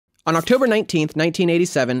On October 19th,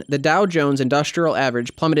 1987, the Dow Jones Industrial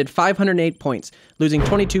Average plummeted 508 points, losing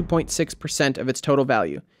 22.6% of its total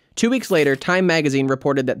value. 2 weeks later, Time magazine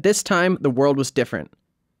reported that this time the world was different.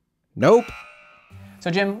 Nope.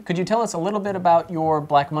 So Jim, could you tell us a little bit about your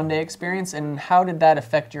Black Monday experience and how did that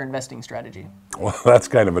affect your investing strategy? Well, that's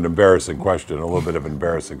kind of an embarrassing question, a little bit of an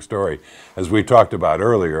embarrassing story. As we talked about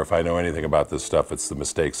earlier, if I know anything about this stuff, it's the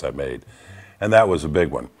mistakes I made. And that was a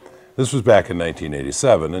big one. This was back in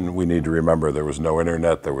 1987, and we need to remember there was no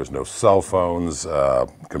internet, there was no cell phones,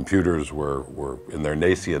 computers were in their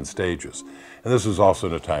nascent stages. And this was also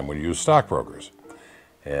in a time when you used stockbrokers.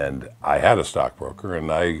 And I had a stockbroker, and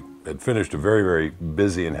I had finished a very, very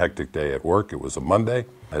busy and hectic day at work. It was a Monday.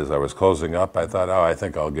 As I was closing up, I thought, I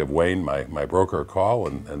think I'll give Wayne, my broker, a call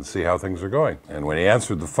and see how things are going. And when he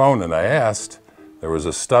answered the phone and I asked, there was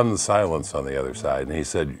a stunned silence on the other side, and he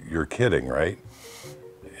said, "You're kidding, right?"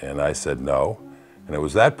 And I said, "No." And it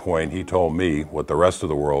was that point he told me what the rest of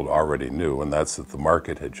the world already knew, and that's that the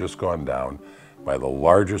market had just gone down by the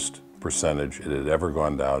largest percentage it had ever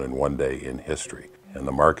gone down in one day in history. And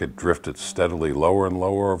the market drifted steadily lower and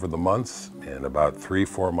lower over the months, and about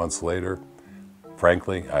 3-4 months later,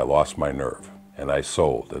 frankly, I lost my nerve, and I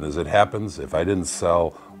sold. And as it happens, if I didn't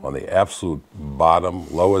sell on the absolute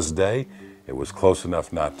bottom, lowest day, it was close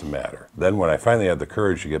enough not to matter. Then when I finally had the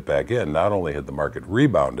courage to get back in, not only had the market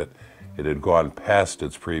rebounded, it had gone past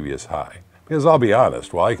its previous high. Because I'll be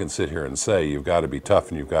honest, while I can sit here and say you've got to be tough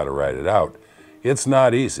and you've got to ride it out, it's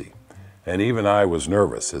not easy. And even I was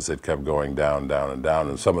nervous as it kept going down, down, and down.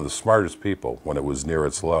 And some of the smartest people, when it was near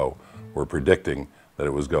its low, were predicting that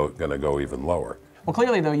it was going to go even lower. Well,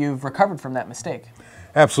 clearly, though, you've recovered from that mistake.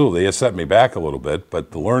 Absolutely. It set me back a little bit,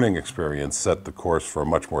 but the learning experience set the course for a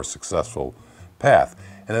much more successful path.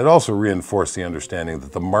 And it also reinforced the understanding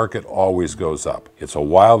that the market always goes up. It's a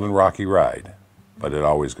wild and rocky ride, but it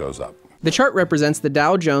always goes up. The chart represents the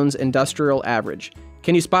Dow Jones Industrial Average.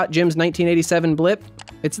 Can you spot Jim's 1987 blip?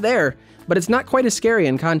 It's there, but it's not quite as scary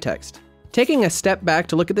in context. Taking a step back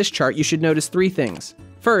to look at this chart, you should notice 3 things.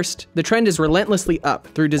 First, the trend is relentlessly up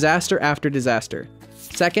through disaster after disaster.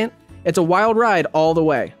 Second, it's a wild ride all the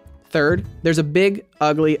way. Third, there's a big,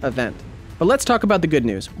 ugly event. But let's talk about the good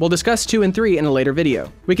news. We'll discuss 2 and 3 in a later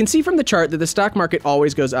video. We can see from the chart that the stock market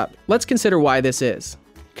always goes up. Let's consider why this is.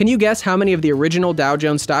 Can you guess how many of the original Dow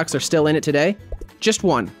Jones stocks are still in it today? Just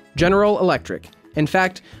one, General Electric. In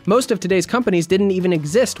fact, most of today's companies didn't even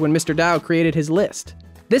exist when Mr. Dow created his list.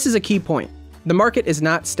 This is a key point. The market is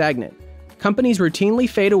not stagnant. Companies routinely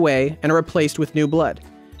fade away and are replaced with new blood.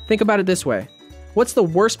 Think about it this way. What's the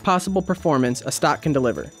worst possible performance a stock can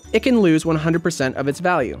deliver? It can lose 100% of its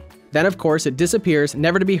value. Then, of course, it disappears,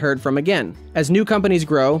 never to be heard from again. As new companies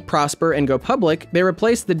grow, prosper, and go public, they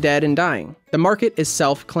replace the dead and dying. The market is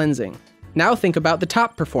self-cleansing. Now think about the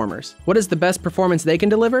top performers. What is the best performance they can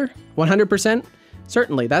deliver? 100%?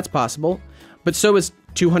 Certainly, that's possible. But so is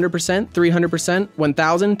 200%, 300%,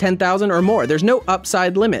 1,000, 10,000, or more. There's no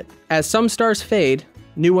upside limit. As some stars fade,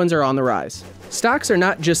 new ones are on the rise. Stocks are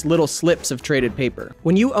not just little slips of traded paper.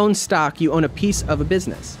 When you own stock, you own a piece of a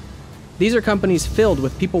business. These are companies filled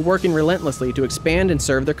with people working relentlessly to expand and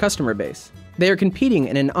serve their customer base. They are competing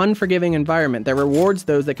in an unforgiving environment that rewards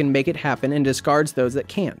those that can make it happen and discards those that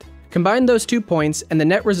can't. Combine those 2 points, and the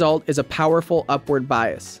net result is a powerful upward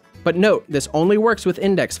bias. But note, this only works with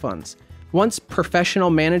index funds. Once professional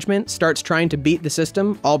management starts trying to beat the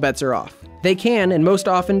system, all bets are off. They can, and most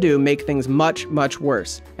often do, make things much, much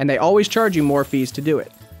worse, and they always charge you more fees to do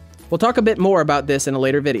it. We'll talk a bit more about this in a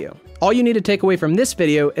later video. All you need to take away from this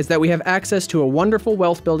video is that we have access to a wonderful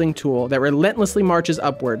wealth building tool that relentlessly marches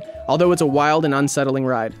upward, although it's a wild and unsettling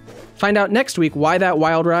ride. Find out next week why that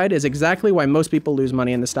wild ride is exactly why most people lose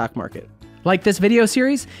money in the stock market. Like this video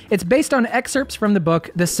series? It's based on excerpts from the book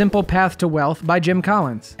The Simple Path to Wealth by Jim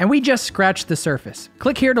Collins, and we just scratched the surface.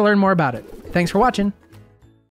 Click here to learn more about it. Thanks for watching.